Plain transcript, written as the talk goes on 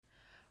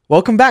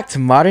Welcome back to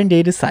Modern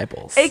Day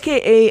Disciples.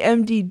 AKA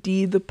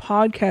MDD, the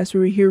podcast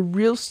where we hear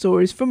real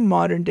stories from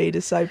modern day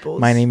disciples.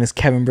 My name is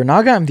Kevin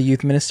Bernaga. I'm the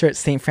youth minister at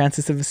St.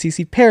 Francis of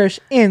Assisi Parish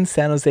in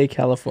San Jose,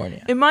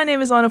 California. And my name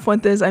is Ana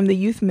Fuentes. I'm the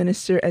youth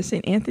minister at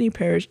St. Anthony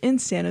Parish in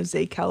San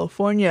Jose,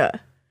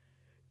 California.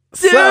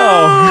 Dude!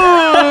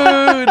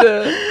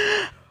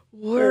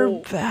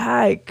 We're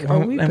back. Are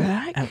we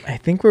back? I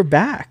think we're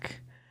back.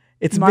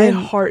 My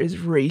heart is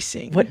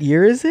racing. What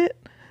year is it?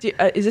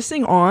 Is this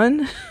thing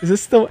on? Is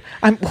this still?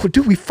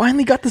 Dude, we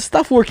finally got the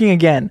stuff working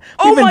again.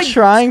 We've been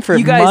trying for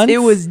you guys, months. It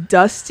was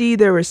dusty.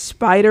 There were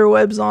spider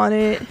webs on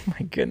it. Oh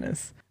my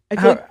goodness.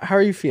 How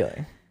are you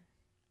feeling?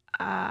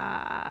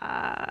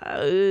 I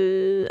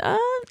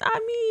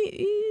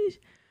mean,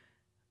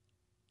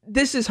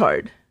 this is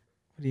hard.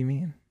 What do you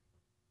mean?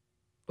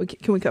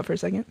 Can we cut for a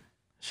second?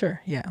 Sure.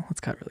 Yeah,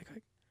 let's cut really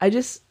quick. Are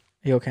you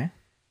okay?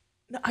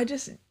 No,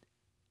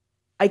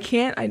 I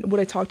can't. What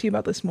I talked to you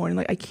about this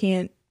morning, I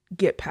can't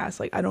get past,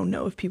 I don't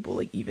know if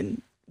people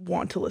even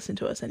want to listen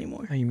to us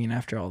anymore. Oh, you mean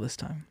after all this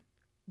time?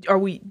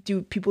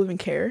 Do people even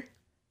care?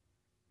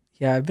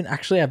 Yeah, I've been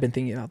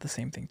thinking about the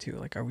same thing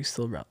too. Are we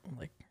still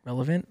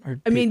relevant? Or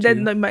I mean,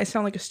 that might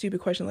sound like a stupid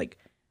question.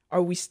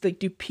 Are we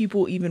do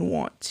people even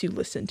want to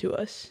listen to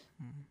us?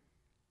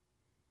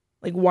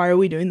 Why are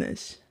we doing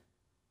this?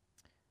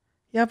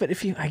 Yeah, but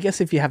if you have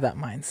that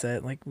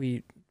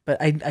mindset, but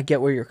I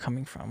get where you're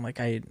coming from.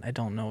 I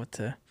don't know what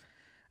to,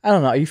 I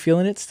don't know. Are you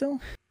feeling it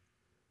still?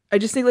 I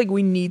just think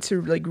we need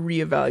to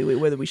reevaluate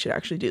whether we should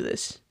actually do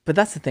this. But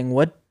that's the thing.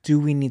 What do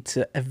we need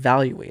to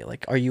evaluate?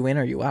 Are you in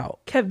or are you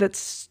out? Kev, that's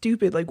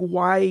stupid.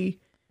 Why?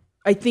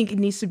 I think it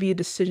needs to be a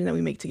decision that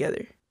we make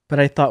together. But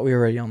I thought we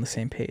were already on the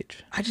same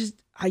page.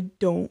 I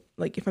don't,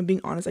 if I'm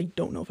being honest, I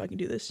don't know if I can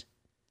do this.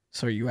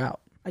 So are you out?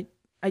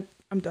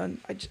 I'm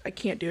done. I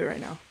can't do it right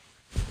now.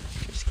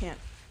 I just can't.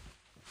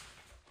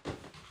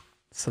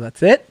 So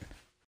that's it?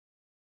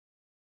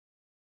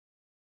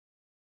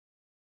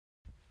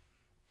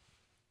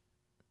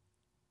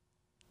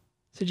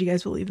 So did you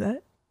guys believe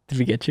that? Did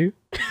we get you?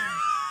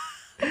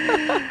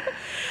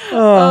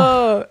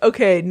 Oh,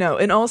 okay. No,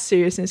 in all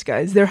seriousness,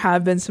 guys, there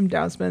have been some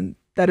doubts that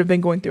have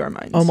been going through our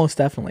minds. Oh, most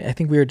definitely. I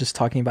think we were just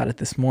talking about it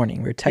this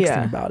morning. We were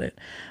texting about it.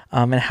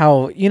 And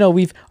how,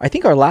 I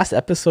think our last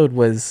episode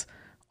was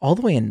all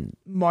the way in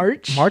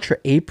March or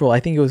April. I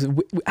think it was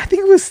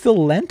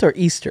still Lent or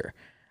Easter.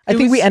 I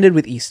think we ended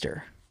with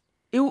Easter.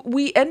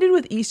 We ended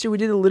with Easter. We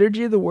did the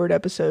Liturgy of the Word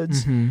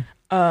episodes. Mm-hmm.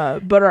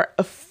 But our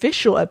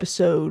official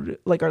episode,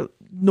 our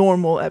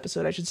normal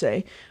episode, I should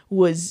say,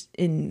 was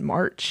in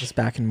March. It was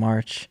back in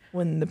March.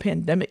 When the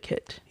pandemic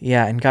hit.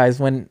 Yeah, and guys,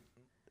 when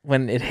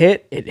it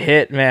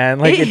hit, man.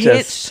 It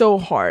hit so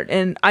hard.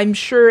 And I'm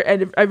sure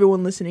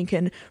everyone listening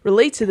can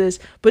relate to this,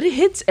 but it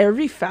hits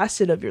every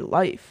facet of your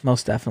life.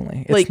 Most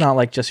definitely. It's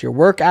not just your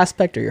work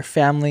aspect or your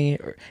family.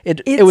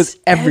 It was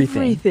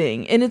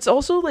everything. And it's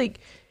also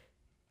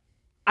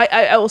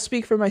I will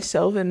speak for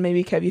myself, and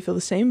maybe Kev, you feel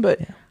the same,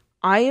 but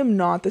I am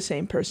not the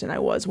same person I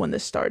was when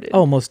this started.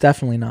 Oh, most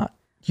definitely not.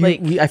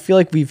 I feel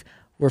like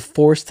we're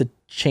forced to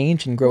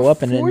change and grow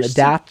up and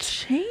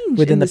adapt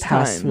within the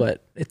past time.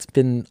 It's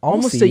been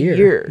almost a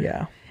year.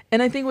 Yeah.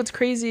 And I think what's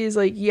crazy is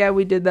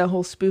we did that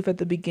whole spoof at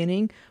the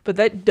beginning, but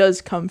that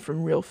does come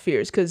from real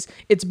fears because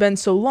it's been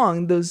so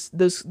long. Those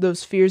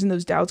fears and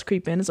those doubts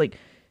creep in. It's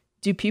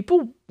do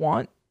people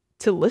want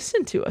to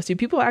listen to us? Do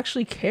people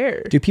actually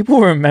care? Do people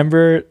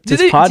remember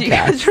this podcast? Do you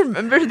guys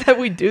remember that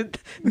we did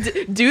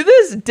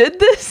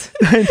this?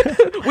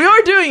 We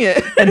are doing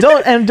it. and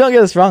don't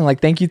get us wrong.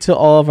 Thank you to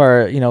all of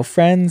our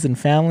friends and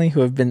family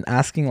who have been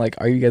asking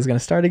are you guys gonna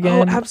start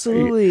again? Oh,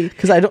 absolutely.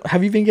 Because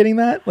have you been getting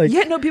that?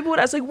 People would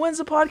ask when's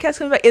the podcast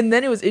coming back? And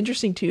then it was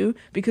interesting too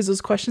because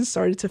those questions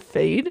started to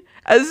fade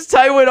as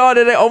time went on,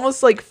 and I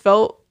almost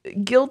felt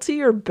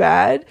guilty or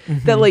bad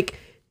that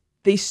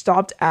they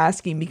stopped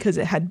asking because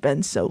it had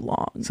been so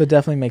long. So it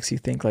definitely makes you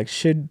think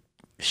should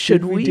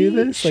we do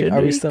this?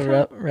 Are we still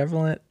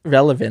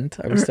relevant?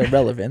 Are we still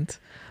relevant?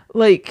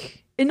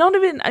 And not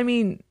even, I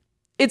mean,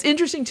 it's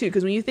interesting too,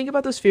 because when you think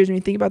about those fears, when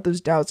you think about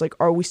those doubts,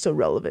 are we still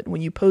relevant?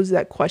 When you pose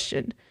that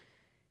question,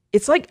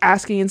 it's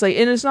asking, and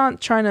it's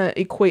not trying to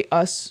equate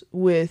us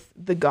with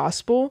the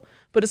gospel,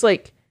 but it's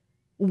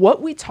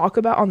what we talk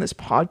about on this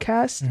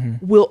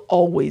podcast will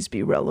always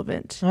be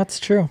relevant.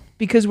 That's true.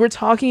 Because we're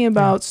talking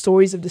about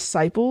stories of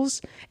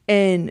disciples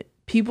and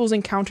people's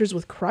encounters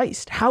with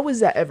Christ. How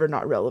is that ever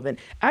not relevant?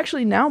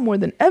 Actually, now more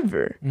than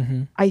ever,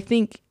 I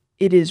think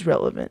it is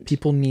relevant.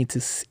 People need to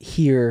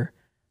hear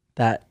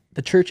that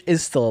the church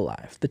is still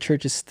alive. The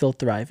church is still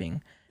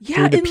thriving. Yeah,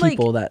 through the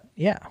people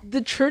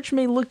the church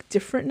may look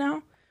different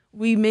now.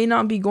 We may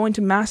not be going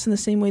to mass in the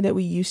same way that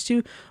we used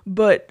to,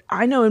 but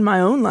I know in my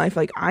own life,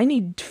 I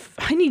need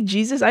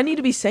Jesus. I need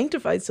to be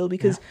sanctified still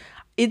because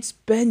it's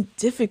been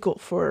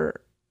difficult for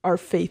our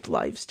faith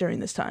lives during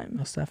this time.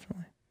 Most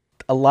definitely.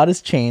 A lot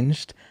has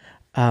changed.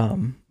 But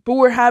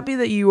we're happy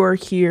that you are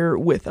here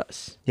with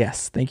us.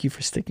 Yes. Thank you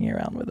for sticking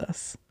around with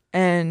us.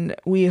 And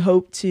we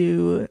hope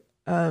to,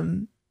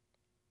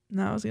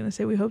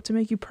 we hope to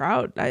make you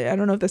proud. I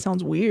don't know if that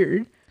sounds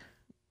weird.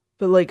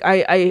 But like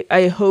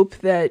I hope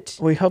that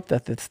we hope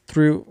that it's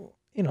through,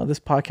 you know, this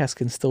podcast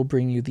can still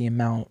bring you the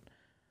amount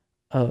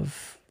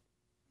of,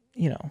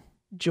 you know,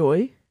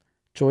 joy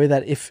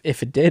that if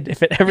it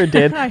ever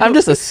did, I'm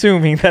just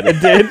assuming that it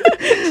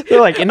did.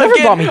 They're like, it never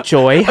brought me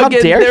joy. How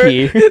dare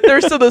he? There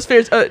are still those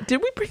fears.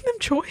 Did we bring them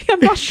joy? I'm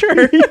not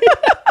sure.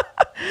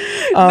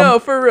 No,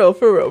 for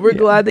real. We're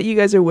glad that you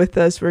guys are with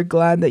us. We're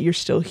glad that you're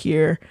still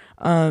here.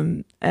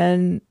 And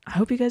I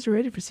hope you guys are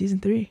ready for season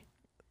 3.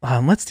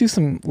 Let's do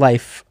some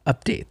life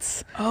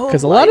updates,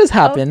 because a lot has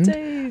happened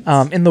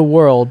in the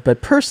world.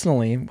 But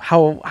personally,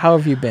 how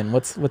have you been?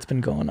 What's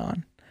been going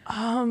on?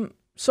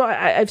 So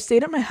I've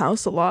stayed at my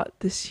house a lot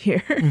this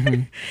year.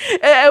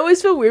 Mm-hmm. I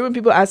always feel weird when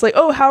people ask like,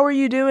 oh, how are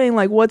you doing?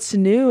 Like, what's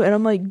new? And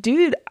I'm like,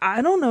 dude,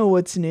 I don't know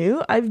what's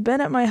new. I've been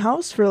at my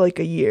house for like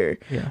a year.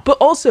 Yeah. But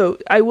also,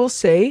 I will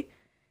say,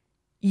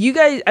 you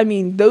guys, I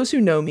mean, those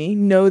who know me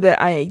know that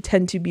I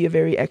tend to be a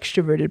very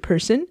extroverted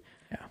person.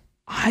 Yeah.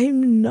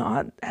 I'm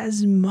not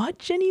as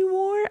much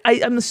anymore.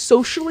 I'm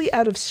socially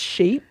out of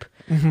shape.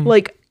 Mm-hmm.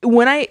 Like,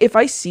 if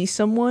I see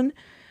someone,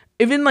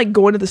 even like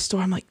going to the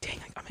store, I'm like,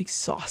 dang, I'm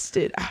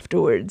exhausted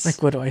afterwards.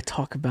 Like, what do I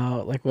talk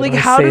about? Like, what like do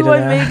I how say do to I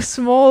them? make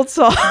small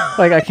talk?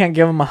 Like, I can't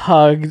give them a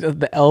hug,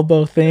 the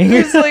elbow thing.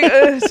 It's like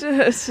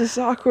it's just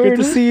awkward. Good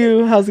to see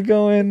you. How's it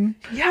going?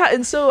 Yeah,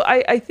 and so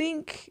I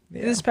think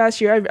this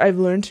past year I've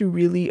learned to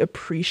really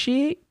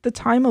appreciate the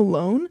time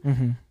alone.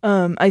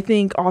 Mm-hmm. I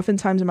think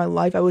oftentimes in my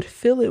life I would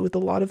fill it with a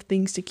lot of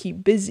things to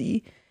keep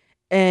busy,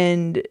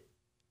 and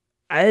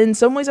in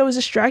some ways I was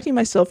distracting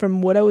myself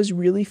from what I was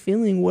really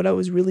feeling, what I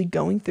was really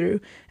going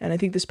through. And I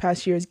think this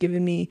past year has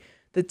given me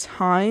the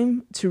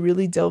time to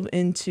really delve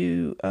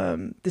into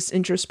this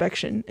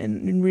introspection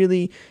and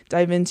really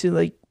dive into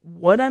like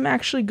what I'm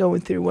actually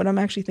going through, what I'm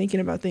actually thinking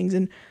about things.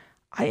 And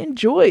I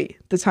enjoy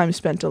the time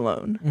spent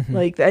alone. Mm-hmm.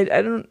 Like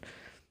I don't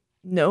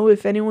know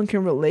if anyone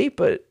can relate,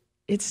 but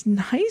it's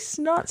nice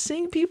not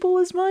seeing people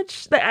as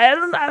much. Like, I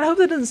hope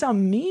that doesn't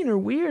sound mean or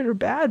weird or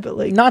bad, but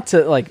like, not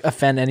to like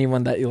offend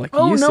anyone that you like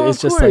used to.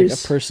 It's just like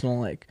a personal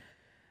like.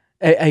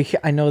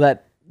 I know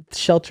that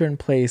shelter in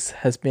place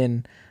has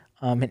been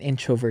an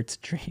introvert's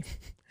dream.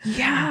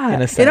 Yeah,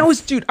 and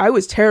I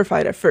was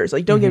terrified at first.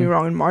 Like, don't get me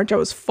wrong. In March, I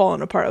was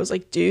falling apart. I was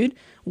like, dude,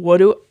 what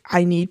do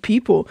I need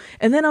people?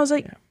 And then I was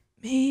like,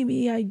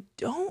 maybe I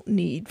don't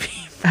need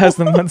people. As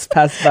the months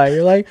passed by,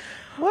 you're like,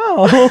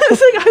 wow.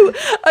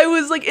 I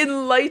was like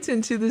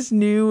enlightened to this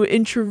new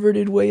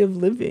introverted way of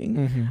living.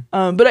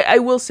 Mm-hmm. But I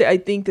will say, I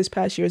think this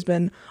past year has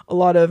been a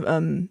lot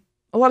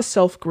of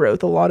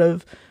self-growth, a lot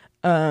of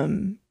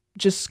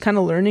just kind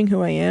of learning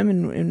who I am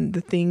and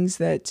the things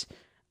that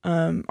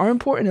are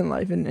important in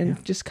life,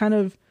 and just kind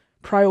of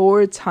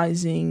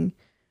prioritizing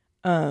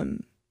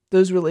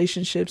those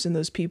relationships and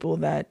those people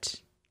that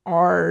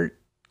are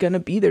gonna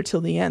be there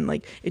till the end.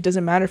 Like, it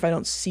doesn't matter if I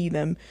don't see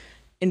them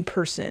in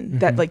person. Mm-hmm.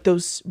 That like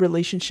those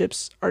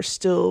relationships are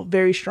still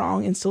very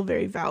strong and still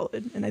very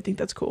valid, and I think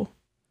that's cool.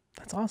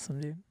 That's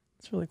awesome, dude.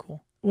 It's really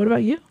cool. What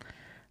about you?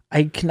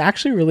 I can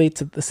actually relate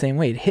to the same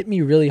way. It hit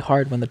me really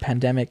hard when the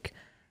pandemic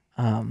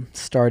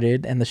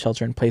started and the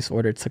shelter in place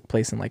order took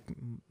place in like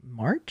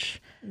Marchish,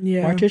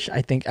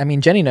 I think. I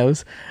mean, Jenny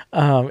knows.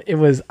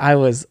 I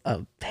was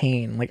a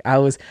pain. Like, I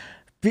was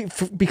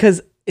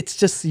because it's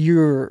just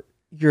your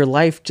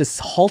life just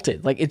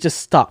halted. Like, it just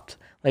stopped.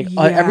 Like,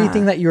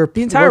 everything that you're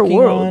the entire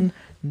world on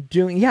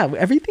doing,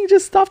 everything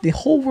just stopped. The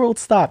whole world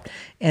stopped.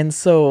 And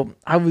so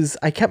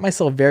I kept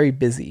myself very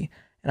busy.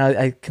 And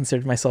I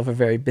considered myself a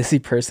very busy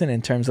person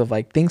in terms of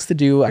like things to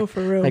do,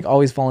 for real. Like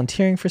always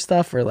volunteering for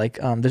stuff, or like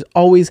there was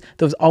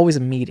always a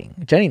meeting.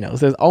 Jenny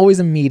knows there's always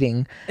a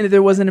meeting. And if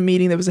there wasn't a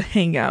meeting, there was a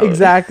hangout.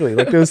 Exactly,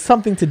 like there was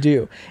something to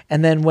do.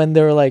 And then when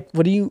they were like,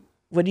 "What do you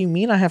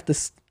mean? I have to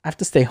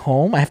stay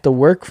home? I have to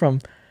work from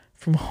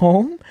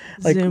home?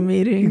 Like Zoom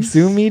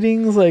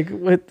meetings? Like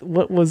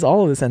what was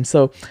all of this?" And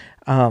so,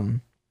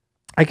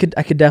 I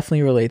could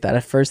definitely relate that.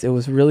 At first, it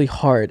was really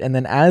hard, and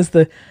then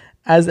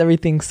as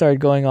everything started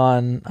going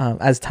on,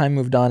 as time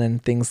moved on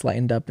and things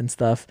lightened up and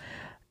stuff,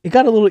 it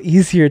got a little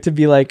easier to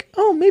be like,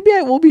 oh, maybe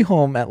I will be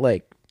home at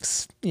like,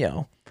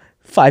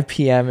 5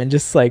 p.m. and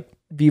just like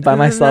be by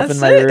myself in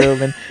my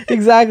room. And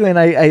exactly. And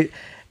I,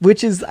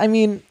 which is, I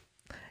mean,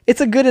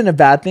 it's a good and a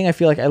bad thing. I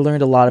feel like I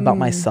learned a lot about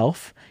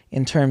myself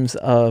in terms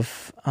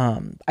of,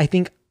 I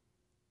think,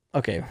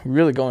 okay,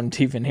 really going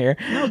deep in here.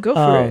 No, go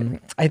for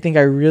it. I think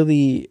I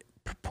really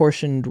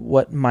proportioned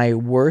what my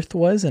worth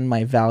was and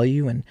my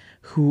value and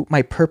who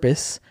my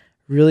purpose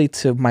really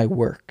to my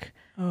work.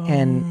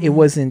 And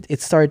I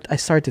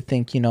started to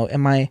think,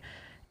 am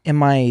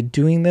I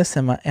doing this?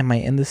 Am I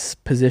in this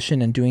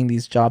position and doing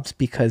these jobs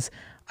because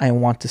I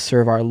want to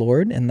serve our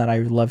Lord and that I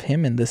love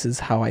him and this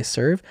is how I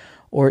serve?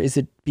 Or is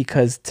it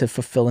because to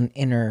fulfill an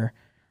inner,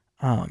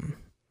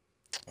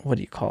 what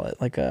do you call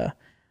it?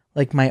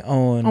 Like my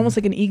own, almost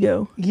like an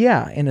ego.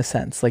 Yeah. In a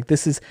sense, like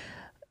this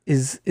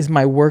is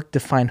my work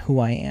define who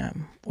I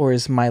am, or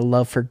is my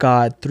love for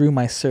God through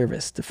my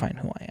service define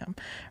who I am,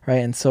 right?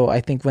 And so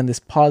I think when this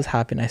pause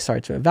happened, I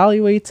started to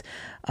evaluate,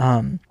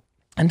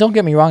 and don't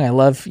get me wrong, I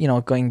love,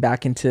 going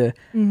back into,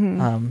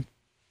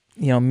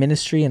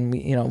 ministry, and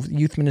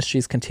youth ministry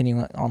is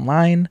continuing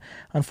online,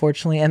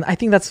 unfortunately. And I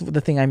think that's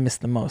the thing I miss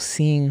the most,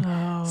 seeing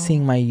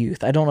my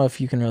youth. I don't know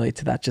if you can relate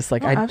to that. Just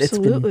like it's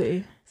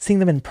been seeing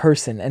them in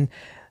person and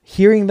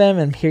hearing them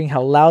and hearing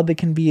how loud they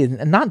can be,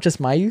 and not just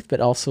my youth, but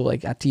also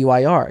like at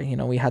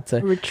DYR, we had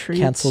to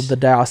cancel the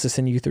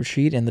diocesan youth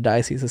retreat in the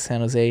Diocese of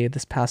San Jose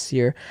this past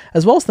year,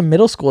 as well as the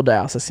middle school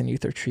diocesan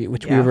youth retreat,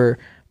 which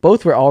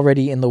both were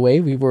already in the way.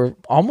 We were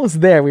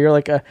almost there. We were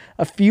like a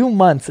few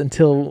months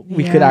until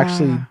we could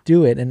actually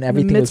do it, and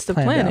everything was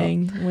planned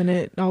planning out. When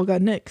it all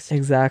got nixed.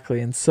 Exactly.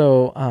 And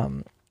so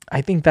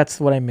I think that's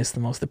what I miss the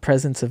most, the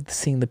presence of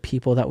seeing the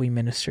people that we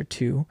minister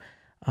to,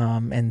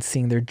 and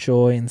seeing their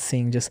joy, and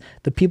seeing just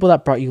the people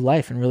that brought you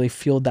life and really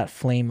fueled that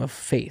flame of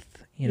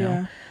faith,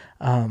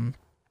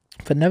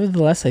 But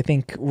nevertheless, I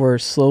think we're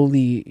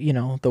slowly,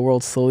 the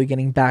world's slowly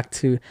getting back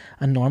to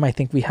a norm. I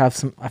think we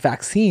have a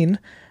vaccine.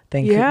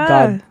 Thank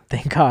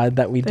God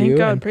that we do. Thank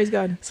God, praise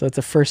God. So it's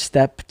a first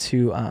step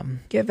to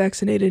get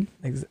vaccinated.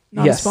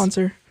 Not a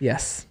sponsor.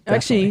 Yes.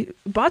 Definitely. Actually,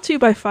 brought to you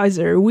by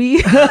Pfizer.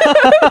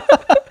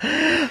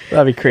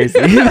 That'd be crazy.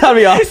 That'd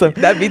be awesome.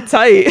 That'd be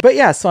tight. But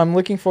yeah, so I'm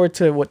looking forward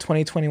to what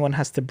 2021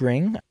 has to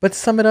bring. But to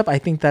sum it up, I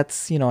think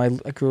that's, I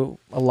grew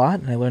a lot,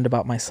 and I learned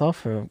about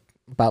myself,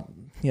 about,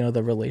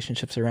 the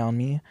relationships around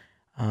me.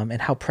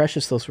 And how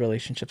precious those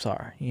relationships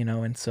are,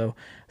 and so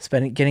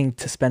getting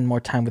to spend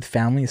more time with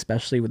family,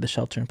 especially with the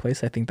shelter in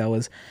place, I think that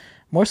was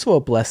more so a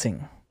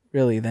blessing,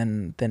 really,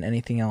 than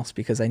anything else,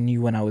 because I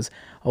knew when I was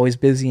always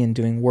busy and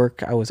doing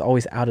work, I was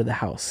always out of the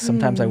house.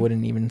 Sometimes I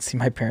wouldn't even see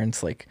my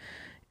parents like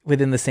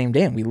within the same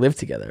day, and we lived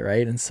together,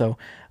 right? And so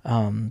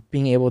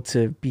being able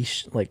to be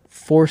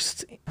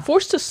forced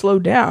to slow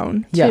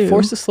down,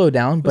 forced to slow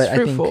down, but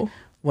I think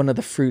one of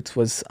the fruits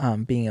was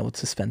being able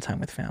to spend time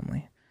with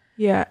family.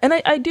 Yeah. And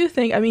I do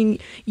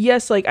think,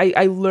 yes,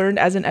 I learned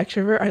as an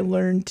extrovert, I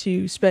learned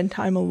to spend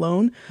time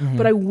alone,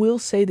 but I will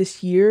say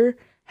this year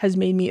has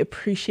made me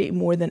appreciate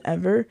more than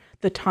ever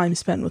the time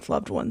spent with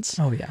loved ones.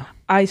 Oh, yeah.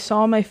 I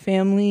saw my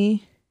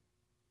family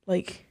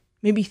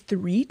maybe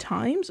 3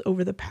 times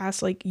over the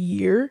past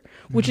year,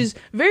 which is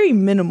very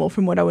minimal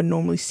from what I would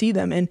normally see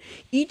them. And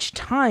each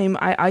time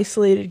I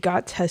isolated,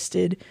 got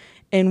tested,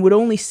 and would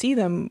only see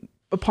them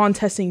upon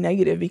testing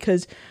negative,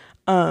 because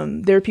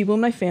there are people in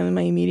my family,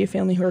 my immediate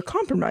family, who are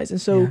compromised. And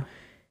so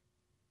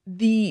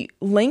the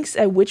lengths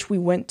at which we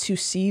went to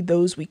see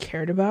those we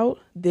cared about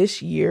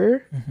this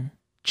year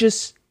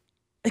just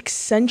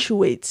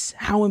accentuates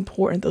how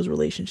important those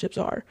relationships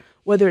are,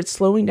 whether it's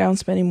slowing down,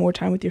 spending more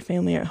time with your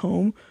family at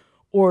home,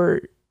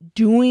 or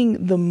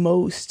doing the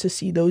most to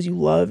see those you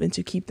love and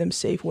to keep them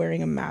safe,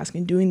 wearing a mask,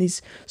 and doing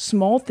these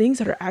small things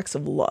that are acts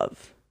of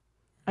love,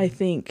 I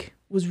think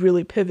was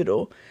really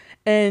pivotal.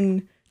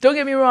 And don't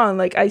get me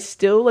wrong, I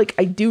still,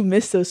 I do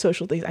miss those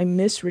social things. I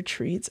miss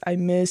retreats. I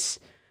miss,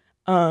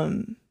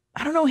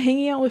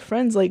 hanging out with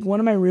friends. One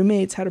of my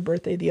roommates had a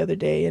birthday the other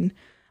day, and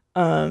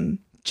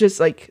just,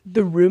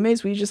 the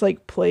roommates, we just,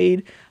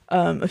 played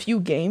a few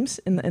games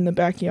in the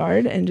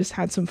backyard and just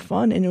had some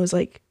fun. And it was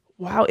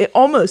wow, it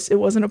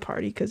wasn't a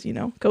party because,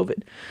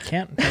 COVID.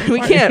 We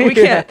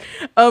can't.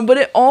 But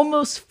it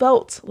almost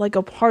felt like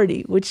a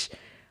party, which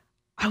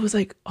I was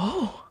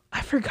oh,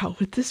 I forgot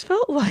what this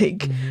felt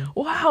like.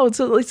 Wow.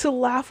 To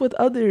laugh with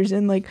others.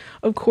 And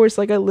of course,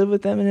 I live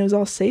with them and it was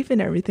all safe and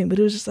everything, but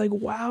it was just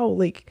wow,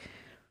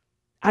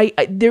 I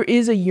there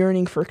is a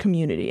yearning for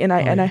community, and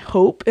I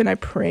hope and I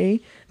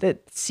pray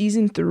that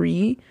season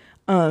 3,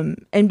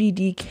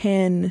 MDD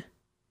can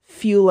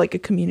feel like a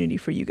community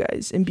for you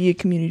guys and be a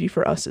community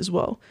for us as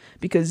well,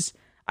 because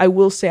I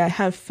will say I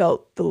have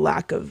felt the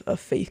lack of a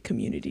faith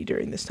community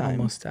during this time.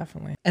 Most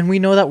definitely. And we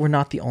know that we're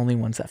not the only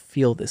ones that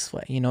feel this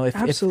way.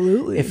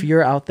 Absolutely. If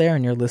you're out there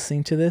and you're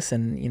listening to this,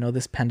 and,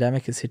 this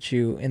pandemic has hit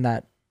you in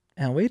that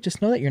way,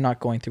 just know that you're not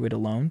going through it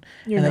alone,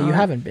 that you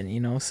haven't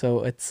been,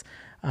 so it's,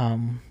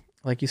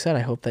 like you said,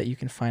 I hope that you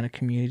can find a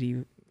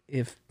community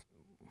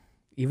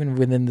even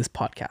within this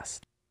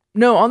podcast.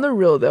 No, on the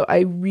real though, I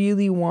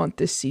really want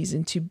this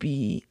season to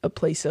be a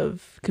place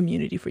of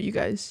community for you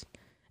guys.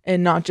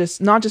 And not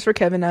just for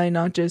Kevin and I,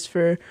 not just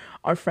for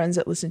our friends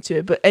that listen to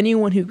it, but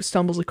anyone who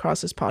stumbles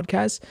across this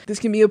podcast. This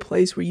can be a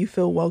place where you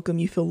feel welcome,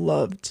 you feel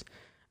loved,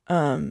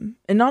 and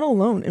not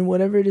alone in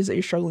whatever it is that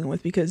you're struggling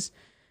with. Because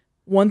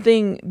one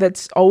thing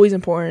that's always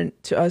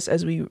important to us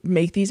as we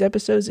make these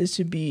episodes is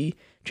to be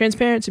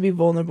transparent, to be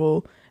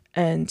vulnerable,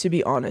 and to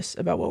be honest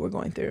about what we're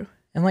going through.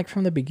 And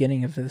from the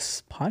beginning of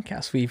this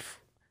podcast,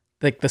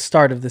 the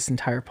start of this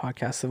entire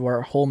podcast, of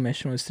our whole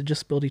mission was to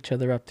just build each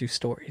other up through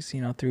stories,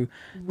 through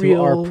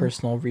our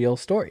personal, real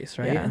stories,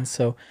 right? Yeah. And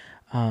so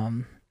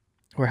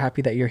we're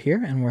happy that you're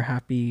here, and we're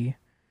happy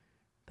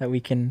that we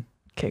can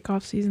kick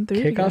off season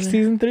 3. Kick off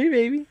season 3,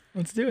 baby.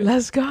 Let's do it.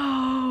 Let's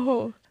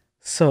go.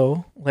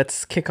 So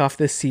let's kick off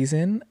this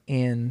season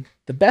in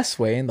the best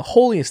way, in the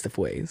holiest of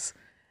ways.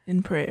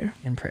 In prayer.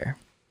 In prayer.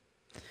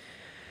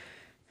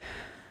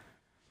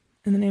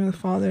 In the name of the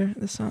Father,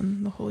 the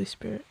Son, the Holy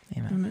Spirit.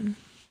 Amen. Amen.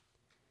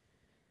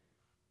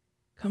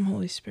 Come,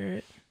 Holy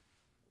Spirit.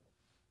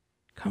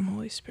 Come,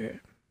 Holy Spirit.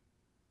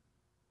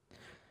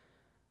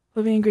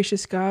 Loving and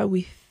gracious God,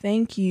 we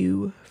thank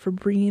you for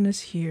bringing us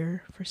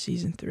here for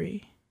season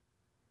 3.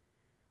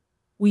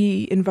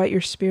 We invite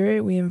your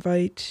spirit. We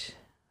invite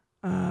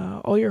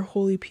all your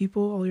holy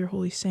people, all your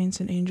holy saints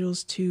and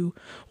angels to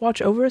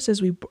watch over us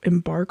as we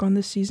embark on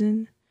this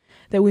season,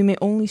 that we may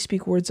only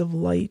speak words of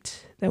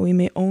light, that we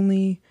may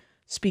only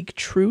speak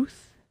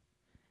truth,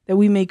 that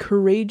we may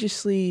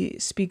courageously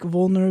speak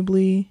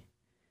vulnerably,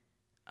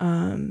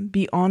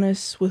 be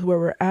honest with where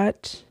we're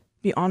at,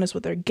 be honest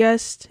with our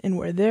guests and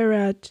where they're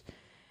at,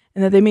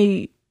 and that they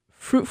may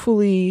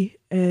fruitfully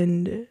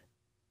and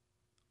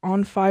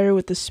on fire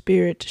with the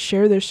Spirit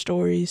share their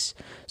stories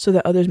so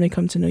that others may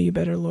come to know you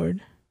better,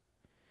 Lord.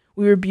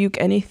 We rebuke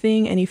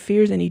anything, any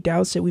fears, any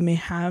doubts that we may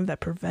have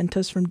that prevent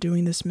us from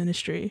doing this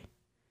ministry.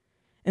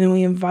 And then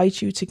we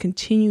invite you to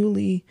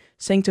continually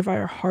sanctify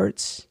our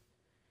hearts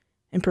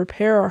and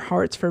prepare our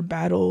hearts for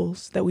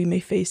battles that we may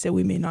face that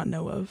we may not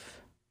know of,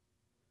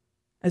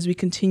 as we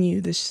continue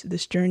this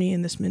journey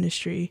in this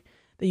ministry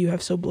that you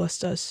have so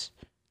blessed us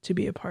to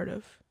be a part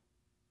of.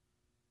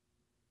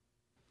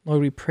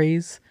 Lord, we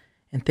praise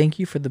and thank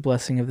you for the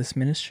blessing of this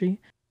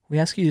ministry. We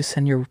ask you to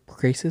send your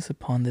graces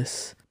upon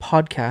this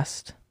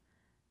podcast,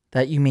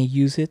 that you may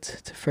use it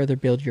to further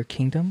build your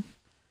kingdom,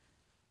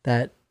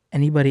 that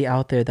anybody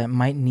out there that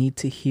might need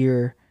to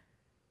hear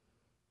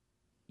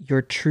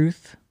your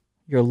truth,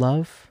 your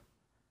love,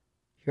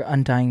 your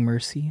undying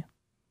mercy,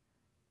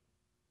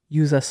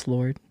 use us,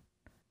 Lord.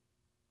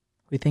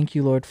 We thank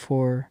you, Lord,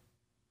 for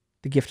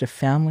the gift of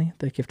family,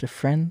 the gift of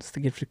friends,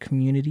 the gift of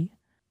community,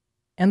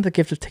 and the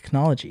gift of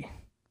technology.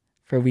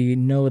 For we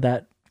know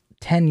that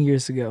 10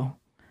 years ago,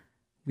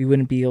 we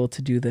wouldn't be able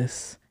to do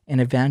this and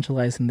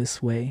evangelize in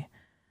this way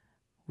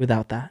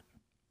without that.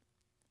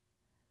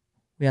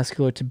 We ask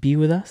you, Lord, to be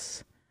with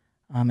us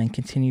and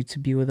continue to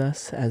be with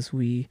us as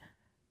we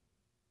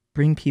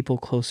bring people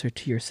closer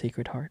to your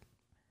sacred heart.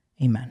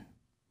 Amen.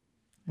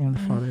 In the name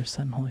of the Father,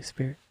 Son, and Holy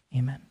Spirit.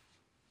 Amen.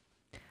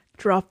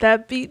 Drop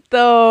that beat,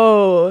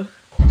 though.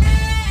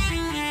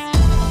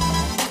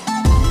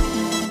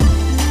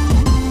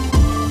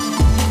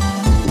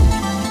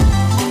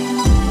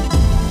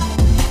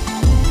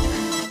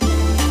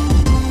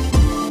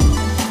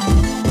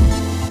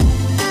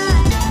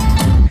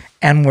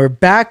 And we're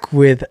back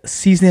with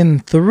season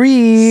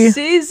 3.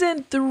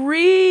 Season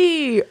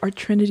 3, our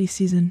Trinity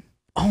season.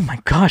 Oh my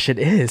gosh, it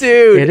is,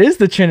 dude! It is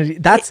the Trinity.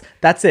 That's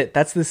it.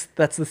 That's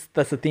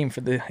the theme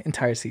for the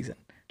entire season.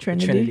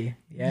 Trinity.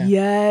 Yeah.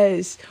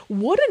 Yes.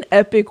 What an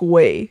epic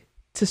way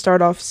to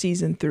start off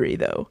season 3,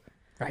 though.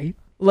 Right.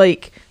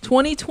 Like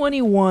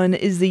 2021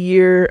 is the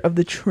year of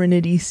the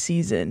Trinity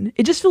season.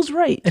 It just feels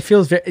right. It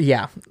feels very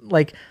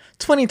like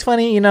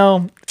 2020, it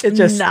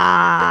just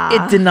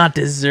it did not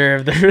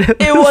deserve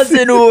it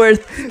wasn't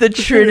worth the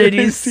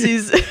Trinity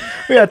season.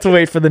 We had to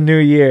wait for the new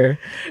year.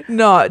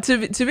 No,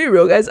 to be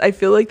real, guys, I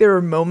feel like there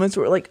were moments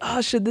where like,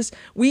 should this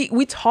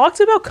we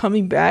talked about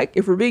coming back,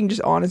 if we're being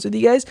just honest with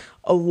you guys,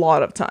 a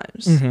lot of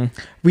times.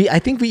 Mm-hmm. I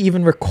think we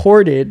even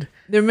recorded.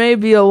 There may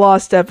be a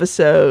lost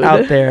episode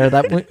out there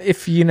that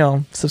if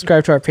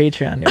subscribe to our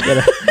Patreon, you'll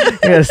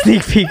get a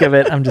sneak peek of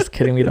it. I'm just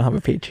kidding. We don't have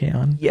a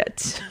Patreon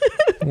yet.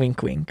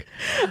 Wink, wink.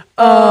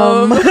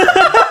 No,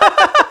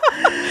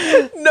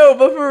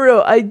 but for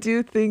real, I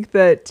do think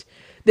that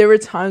there were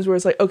times where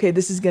it's like, okay,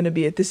 this is going to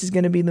be it. This is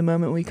going to be the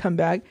moment we come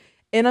back.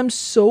 And I'm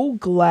so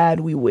glad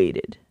we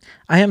waited.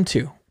 I am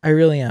too. I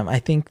really am. I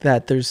think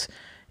that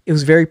it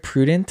was very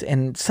prudent,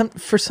 and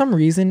for some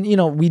reason,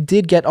 we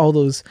did get all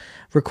those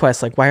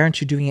requests like, why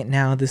aren't you doing it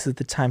now? This is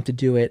the time to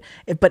do it.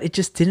 But it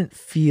just didn't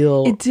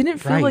feel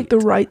right. Like the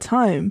right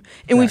time. And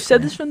exactly. We've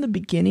said this from the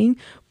beginning,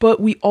 but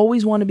we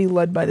always want to be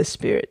led by the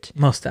Spirit.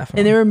 Most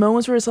definitely. And there were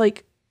moments where it's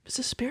like, is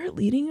the Spirit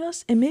leading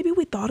us? And maybe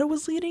we thought it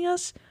was leading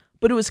us,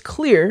 but it was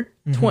clear.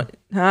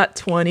 Not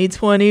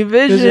 2020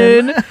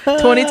 vision.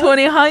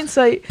 2020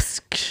 hindsight.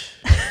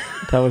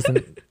 That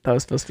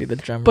was supposed to be the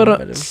drum roll,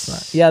 but it was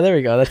not. Yeah, there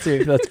we go.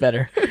 That's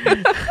better.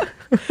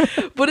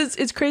 But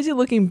it's crazy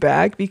looking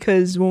back,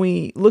 because when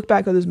we look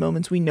back at those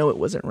moments, we know it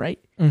wasn't right.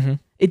 Mm-hmm.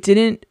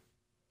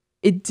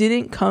 It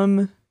didn't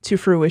come to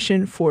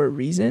fruition for a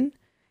reason,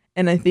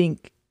 and I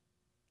think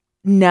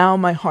now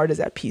my heart is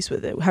at peace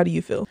with it. How do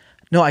you feel?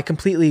 No, I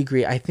completely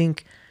agree. I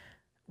think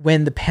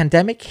when the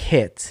pandemic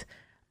hit,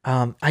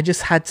 I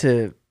just had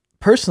to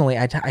personally.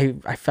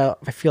 I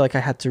feel like I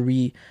had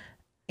to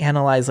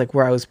analyze like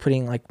where I was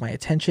putting like my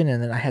attention,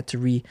 and then I had to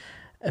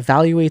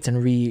reevaluate and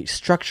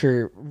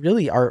restructure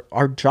really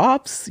our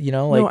jobs,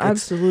 No,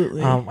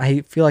 absolutely.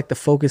 I feel like the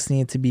focus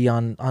needed to be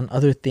on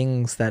other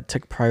things that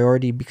took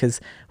priority,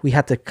 because we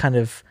had to kind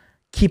of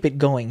keep it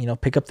going,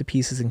 pick up the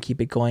pieces and keep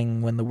it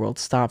going when the world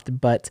stopped.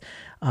 But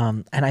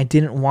and I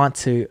didn't want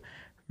to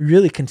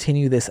really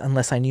continue this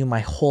unless I knew my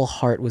whole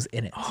heart was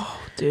in it.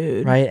 Oh,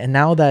 dude. Right. And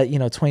now that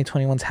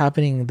 2021's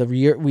happening, the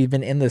year we've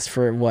been in this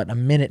for a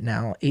minute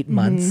now, 8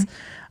 months.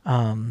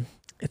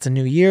 It's a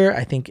new year.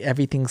 I think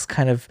everything's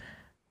kind of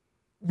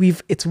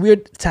it's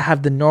weird to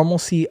have the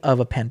normalcy of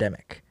a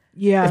pandemic,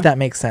 Yeah. If that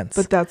makes sense.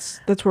 But that's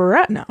where we're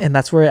at now. And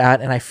that's where we're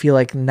at. And I feel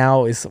like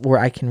now is where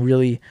I can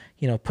really,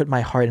 put my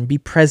heart and be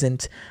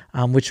present,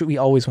 which we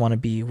always want to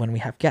be when we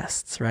have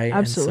guests, right?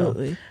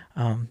 Absolutely.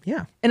 And so,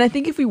 yeah. And I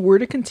think if we were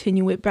to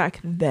continue it back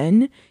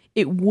then,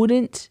 it would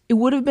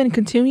have been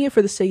continuing it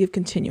for the sake of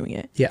continuing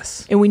it.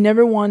 Yes. And we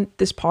never want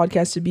this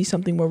podcast to be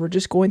something where we're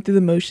just going through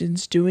the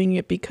motions, doing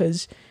it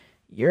because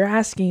you're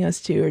asking us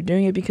to, or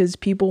doing it because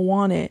people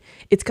want it.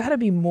 It's got to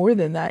be more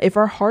than that. If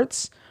our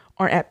hearts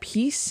aren't at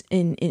peace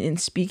in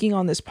speaking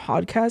on this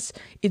podcast,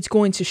 it's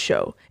going to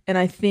show. And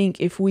I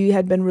think if we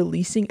had been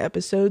releasing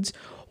episodes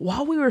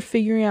while we were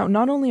figuring out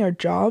not only our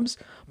jobs,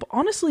 but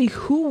honestly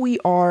who we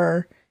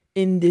are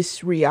in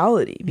this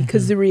reality,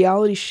 because the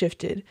reality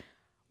shifted.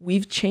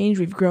 We've changed,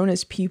 we've grown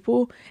as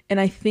people. And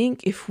I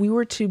think if we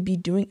were to be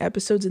doing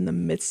episodes in the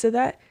midst of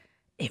that,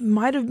 it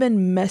might have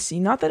been messy.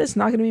 Not that it's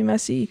not going to be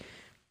messy.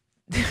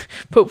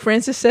 Pope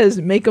Francis says,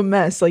 make a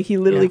mess. Like, he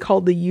literally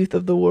called the youth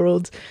of the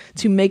world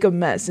to make a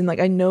mess. And like,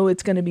 I know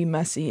it's going to be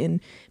messy in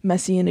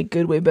a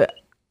good way, but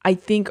I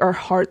think our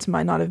hearts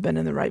might not have been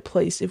in the right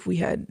place if we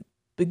had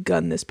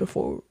begun this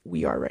before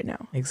we are right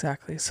now.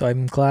 Exactly. So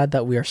I'm glad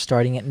that we are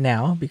starting it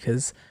now,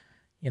 because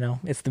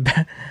it's the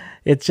best.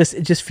 It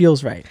just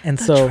feels right. And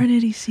the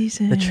Trinity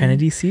season. The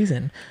Trinity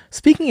season.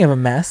 Speaking of a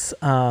mess,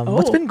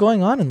 what's been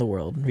going on in the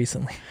world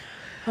recently?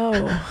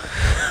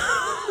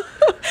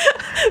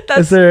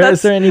 Is there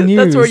any news?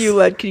 That's where you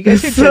led. Can you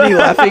guys continue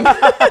laughing?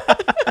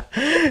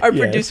 Our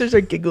producers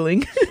are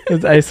giggling. I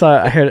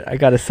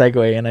got a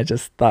segue, and I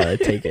just thought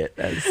I'd take it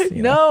as,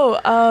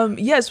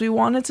 yes, we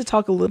wanted to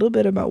talk a little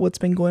bit about what's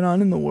been going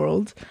on in the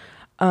world.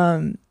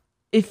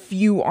 If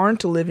you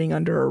aren't living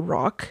under a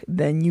rock,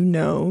 then you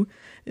know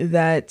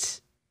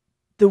that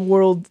the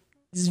world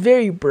is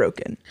very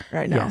broken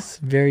right now. Yes,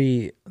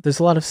 there's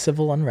a lot of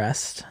civil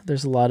unrest.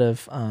 There's a lot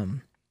of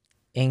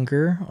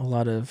anger, a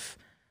lot of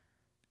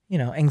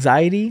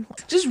anxiety.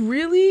 Just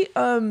really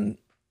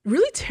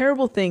really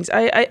terrible things.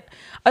 I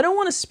don't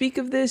want to speak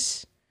of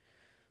this.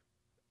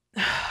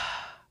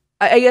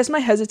 I guess my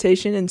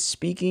hesitation in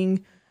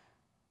speaking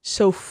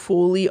so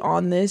fully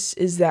on this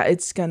is that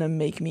it's gonna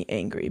make me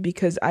angry,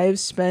 because I have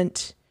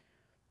spent,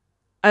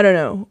 I don't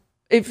know,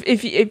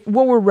 if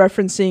what we're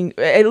referencing,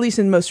 at least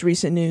in most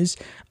recent news,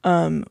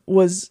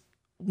 was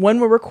when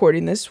we're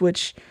recording this,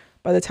 which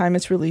by the time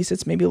it's released,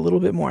 it's maybe a little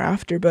bit more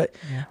after, but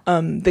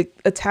the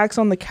attacks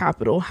on the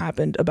Capitol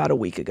happened about a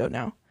week ago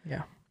now.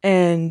 Yeah.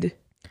 And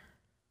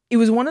it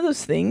was one of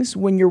those things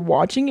when you're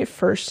watching it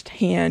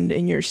firsthand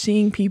and you're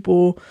seeing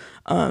people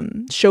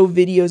show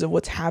videos of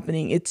what's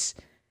happening,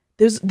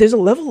 there's a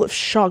level of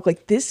shock,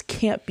 like, this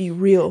can't be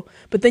real.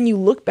 But then you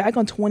look back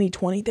on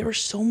 2020, there were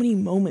so many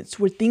moments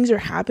where things are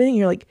happening and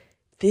you're like,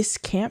 this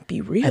can't be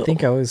real. I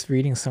think I was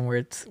reading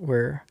somewhere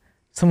where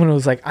someone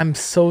was like, I'm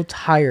so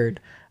tired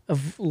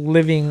of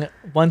living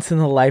once in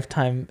a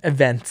lifetime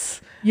events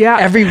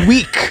every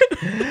week.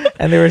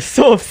 And they were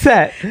so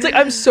upset. It's like,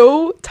 I'm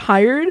so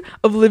tired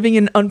of living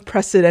in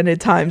unprecedented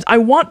times. I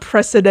want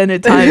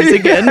precedented times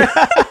again.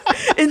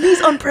 In these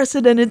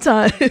unprecedented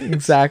times.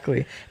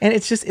 Exactly. And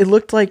it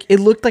looked like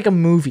a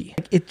movie.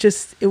 It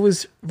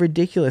was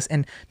ridiculous.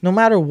 And no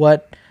matter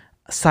what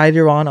side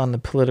you're on the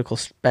political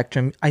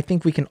spectrum, I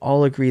think we can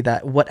all agree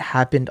that what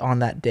happened on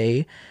that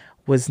day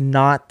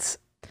wasn't.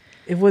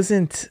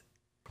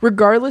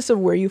 Regardless of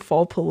where you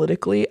fall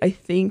politically, I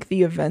think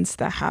the events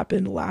that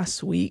happened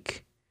last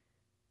week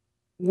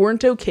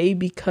weren't okay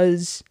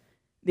because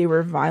they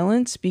were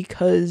violence,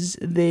 because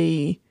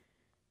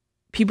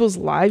people's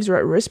lives were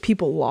at risk,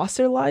 people lost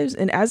their lives,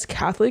 and as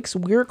Catholics,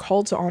 we're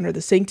called to honor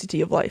the sanctity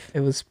of life.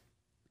 It was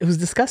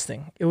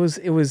disgusting. It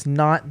was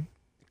not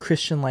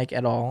Christian-like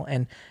at all,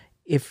 and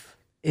if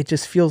it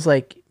just feels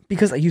like,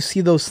 because you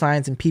see those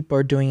signs and people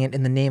are doing it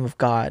in the name of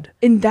God.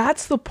 And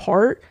that's the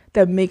part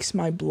that makes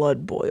my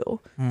blood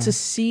boil. To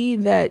see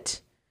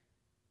that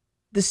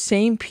the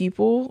same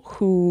people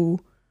who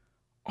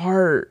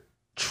are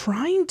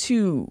trying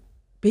to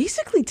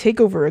basically take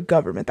over a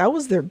government, that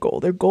was their goal.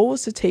 Their goal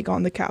was to take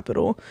on the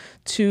Capitol,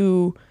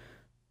 to,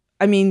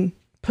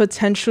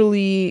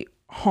 potentially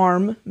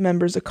harm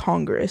members of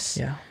Congress.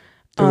 Yeah.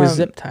 There were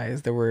zip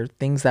ties. There were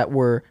things that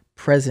were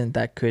present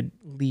that could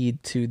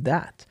lead to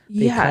that.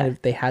 They had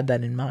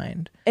that in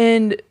mind.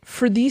 And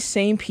for these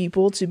same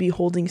people to be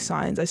holding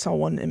signs, I saw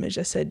one image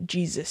that said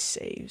Jesus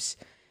saves.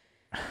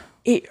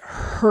 It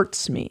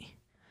hurts me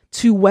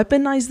to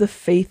weaponize the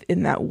faith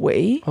in that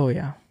way. Oh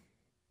yeah.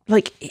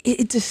 Like,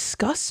 it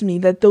disgusts me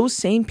that those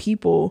same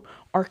people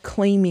are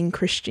claiming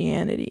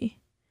Christianity,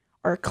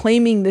 are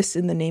claiming this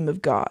in the name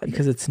of God.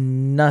 Because it's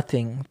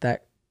nothing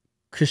that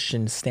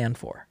Christians stand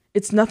for.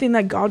 It's nothing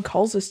that God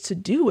calls us to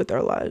do with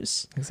our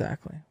lives.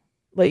 Exactly.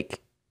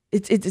 Like,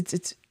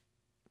 it's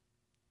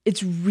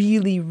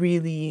really,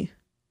 really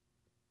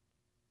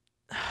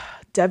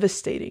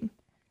devastating.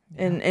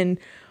 Yeah. And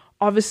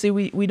obviously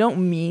we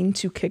don't mean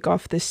to kick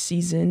off this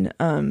season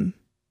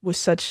with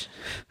such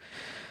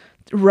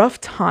rough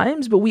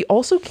times, but we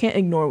also can't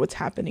ignore what's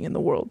happening in the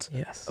world.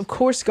 Yes. Of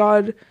course,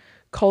 God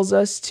calls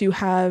us to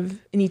have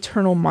an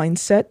eternal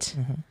mindset,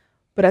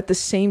 but but at the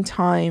same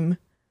time,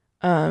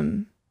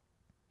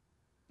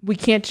 we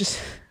can't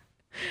just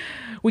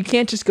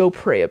go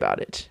pray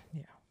about it.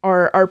 Yeah.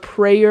 Our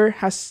prayer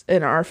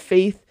and our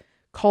faith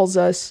calls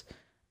us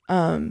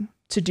to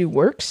do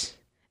works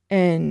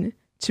and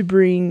to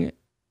bring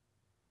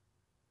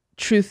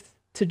truth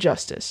to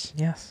justice.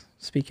 Yes,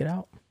 speak it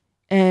out.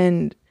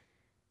 And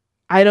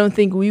I don't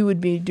think we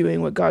would be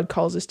doing what God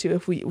calls us to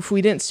if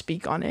we didn't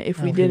speak on it. If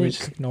we didn't,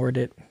 just ignored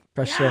it,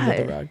 brushed it under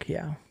the rug.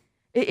 Yeah,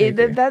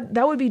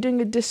 that would be doing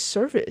a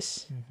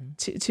disservice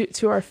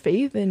to our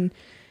faith and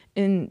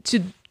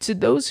to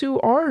those who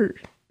are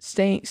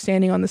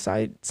standing on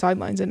the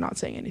sidelines and not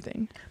saying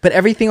anything. But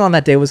everything on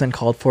that day was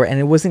uncalled for, and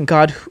it wasn't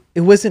God.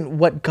 It wasn't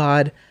what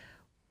God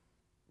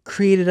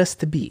created us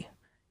to be.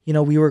 You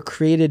know, we were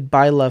created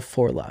by love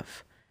for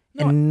love.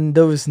 No, and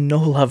there was no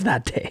love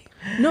that day.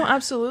 No,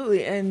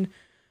 absolutely. And,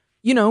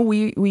 you know,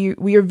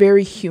 we are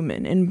very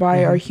human. And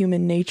by our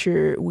human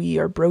nature, we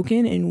are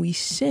broken and we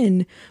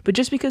sin. But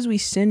just because we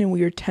sin and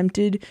we are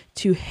tempted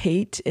to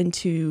hate and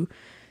to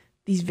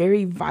these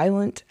very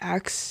violent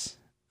acts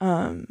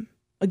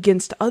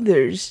against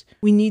others,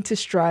 we need to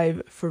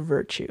strive for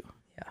virtue.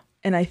 Yeah.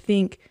 And I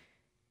think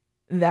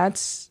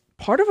that's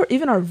part of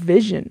even our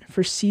vision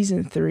for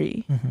season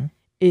 3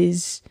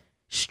 is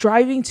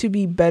striving to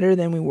be better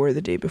than we were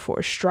the day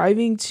before,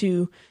 striving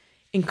to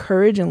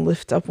encourage and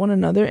lift up one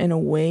another in a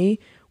way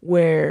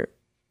where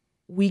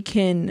we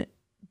can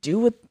do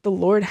what the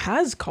Lord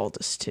has called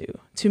us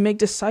to make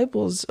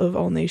disciples of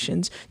all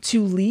nations,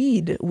 to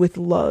lead with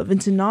love, and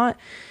to not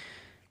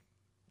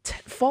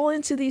fall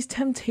into these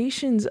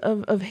temptations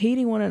of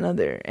hating one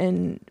another.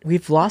 And I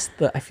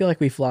feel like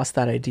we've lost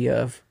that idea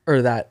of,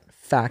 or that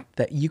fact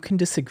that you can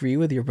disagree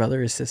with your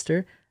brother or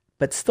sister,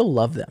 but still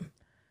love them.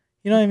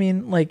 You know what I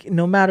mean? Like,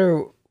 no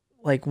matter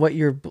like what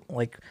you're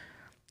like,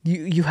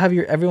 you have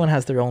everyone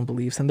has their own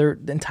beliefs and they're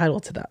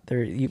entitled to that.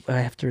 I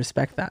have to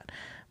respect that.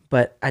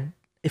 But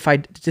if I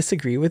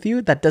disagree with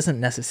you, that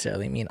doesn't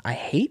necessarily mean I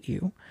hate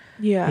you.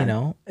 Yeah. You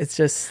know, it's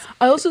just,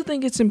 I also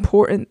think it's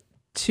important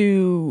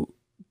to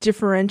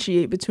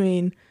differentiate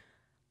between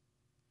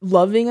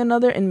loving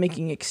another and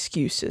making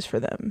excuses for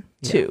them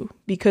too,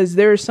 because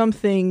there are some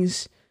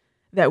things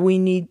that we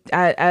need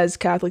as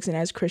Catholics and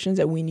as Christians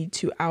that we need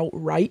to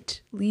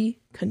outrightly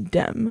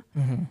condemn.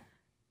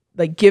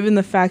 Like, given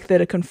the fact that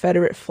a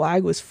Confederate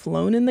flag was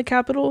flown in the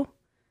Capitol,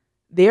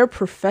 they are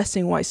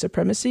professing white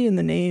supremacy in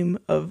the name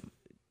of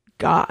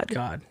God.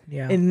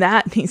 Yeah. And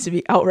that needs to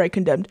be outright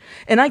condemned.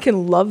 And I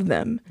can love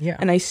them. Yeah.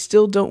 And I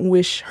still don't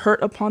wish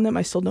hurt upon them.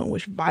 I still don't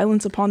wish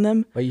violence upon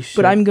them.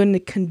 But I'm going to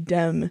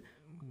condemn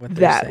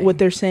what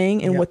they're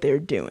saying and what they're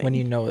doing. When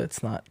you know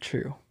it's not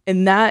true.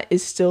 And that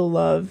is still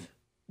love.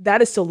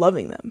 That is still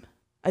loving them.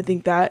 I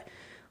think that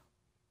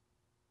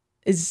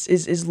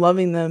is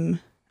loving them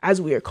as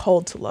we are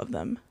called to love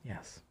them.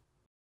 Yes.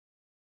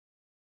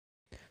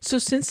 So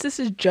since this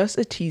is just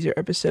a teaser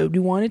episode, we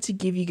wanted to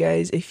give you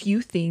guys a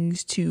few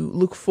things to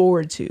look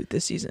forward to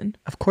this season.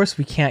 Of course,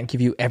 we can't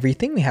give you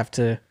everything. We have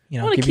to,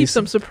 keep you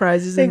some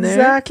surprises in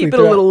there. Keep it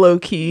a little low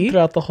key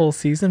throughout the whole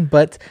season,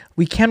 but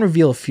we can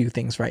reveal a few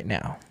things right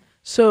now.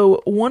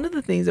 So one of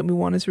the things that we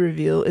wanted to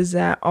reveal is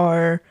that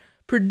our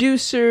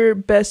producer,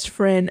 best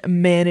friend,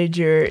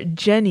 manager,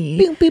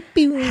 Jenny,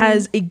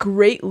 has a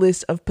great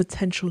list of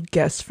potential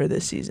guests for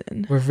this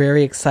season. We're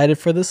very excited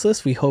for this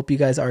list. We hope you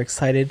guys are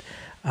excited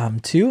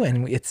too,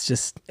 and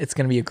it's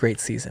going to be a great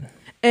season.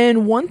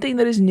 And one thing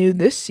that is new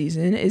this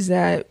season is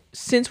that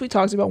since we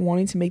talked about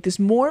wanting to make this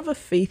more of a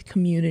faith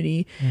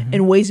community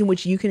and ways in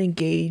which you can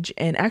engage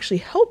and actually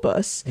help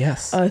us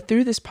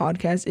through this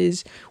podcast,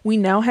 is we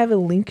now have a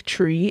link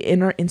tree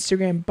in our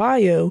Instagram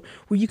bio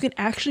where you can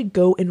actually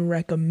go and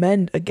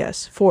recommend a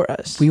guest for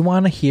us. We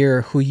want to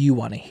hear who you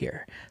want to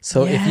hear.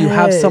 So if you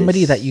have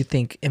somebody that you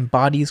think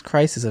embodies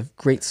Christ, is a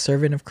great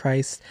servant of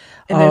Christ,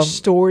 and their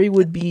story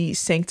would be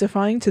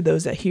sanctifying to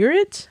those that hear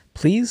it,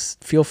 please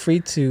feel free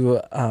to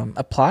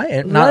apply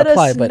and let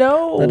us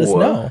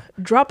know.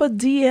 Drop a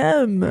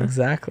DM.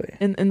 Exactly.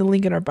 In the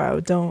link in our bio.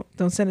 Don't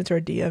send it to our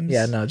DMs.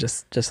 Yeah, no,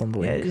 just on the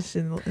link. Yeah, just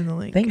in the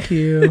link. Thank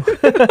you.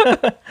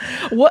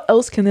 What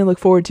else can they look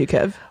forward to,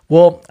 Kev?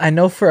 Well, I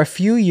know for a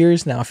few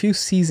years now, a few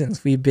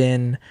seasons, we've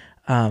been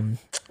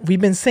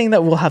saying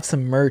that we'll have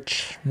some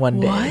merch one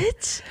day.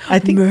 What? I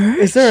think merch?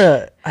 Is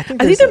there a? I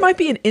think there might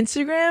be an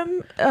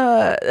Instagram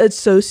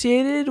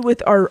associated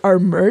with our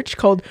merch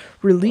called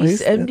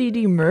Release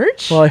MDD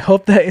Merch. Well, I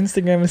hope that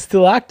Instagram is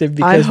still active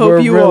because we're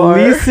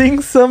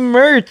releasing some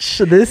merch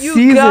this season.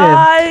 You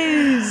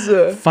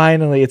guys!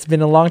 Finally, it's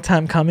been a long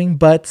time coming,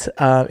 but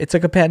it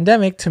took a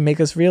pandemic to make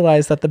us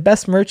realize that the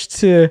best merch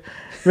to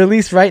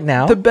release right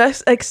now, the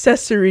best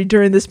accessory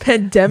during this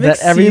pandemic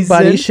that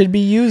everybody should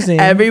be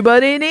using,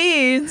 everybody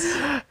needs,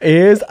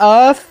 is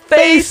a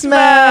face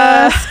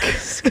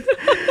mask.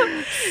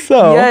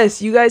 So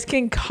yes, you guys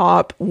can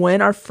cop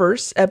when our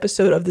first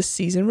episode of the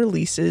season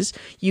releases.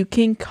 You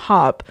can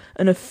cop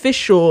an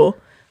official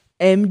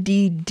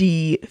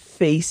MDD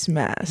face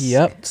mask.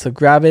 Yep. So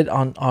grab it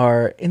on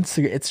our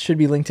Instagram. It should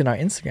be linked in our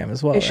Instagram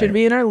as well. It should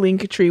be in our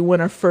link tree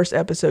when our first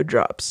episode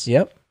drops.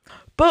 Yep.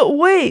 But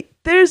wait,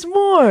 there's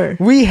more.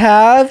 We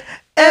have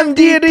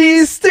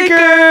MDD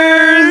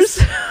stickers.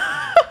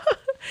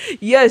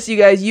 Yes, you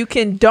guys, you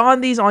can don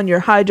these on your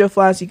Hydro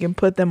Flask. You can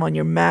put them on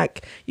your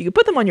Mac. You can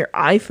put them on your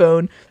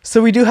iPhone.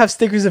 So we do have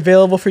stickers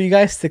available for you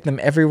guys. Stick them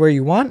everywhere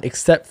you want,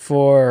 except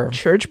for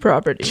church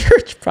property.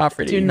 Church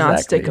property. Do not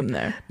stick them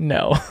there.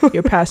 No.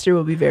 Your pastor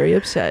will be very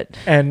upset.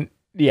 And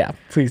yeah,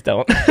 please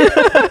don't.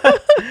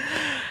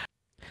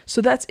 So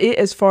that's it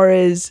as far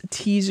as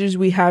teasers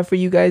we have for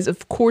you guys.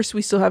 Of course,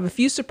 we still have a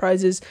few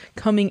surprises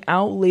coming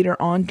out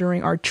later on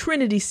during our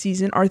Trinity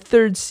season, our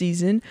third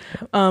season.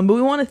 But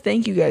we want to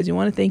thank you guys. We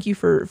want to thank you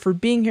for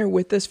being here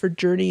with us, for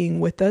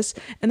journeying with us,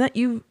 and that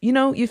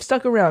you've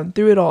stuck around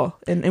through it all.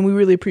 And we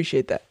really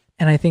appreciate that.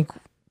 And I think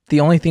the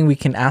only thing we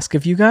can ask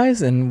of you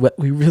guys, and what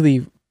we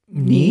really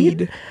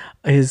need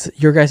is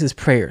your guys'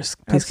 prayers.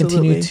 Please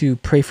continue to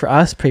pray for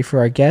us, pray for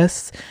our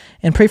guests,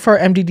 and pray for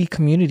our MDD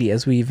community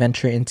as we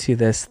venture into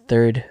this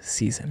third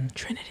season.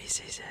 Trinity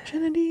season.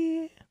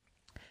 Trinity.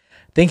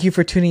 Thank you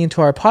for tuning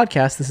into our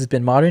podcast. This has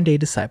been Modern Day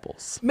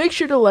Disciples. Make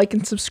sure to like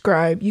and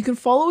subscribe. You can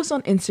follow us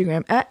on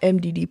Instagram at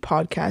MDD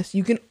Podcast.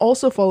 You can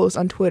also follow us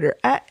on Twitter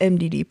at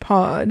MDD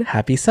Pod.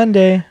 Happy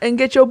Sunday. And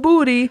get your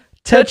booty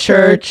to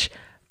church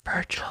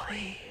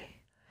virtually.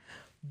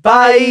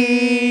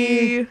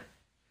 Bye.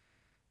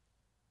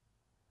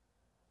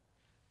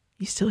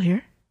 You still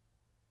here?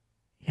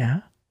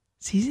 Yeah.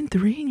 Season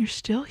 3 and you're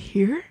still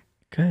here?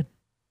 Good.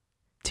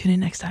 Tune in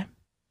next time.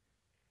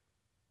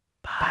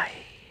 Bye.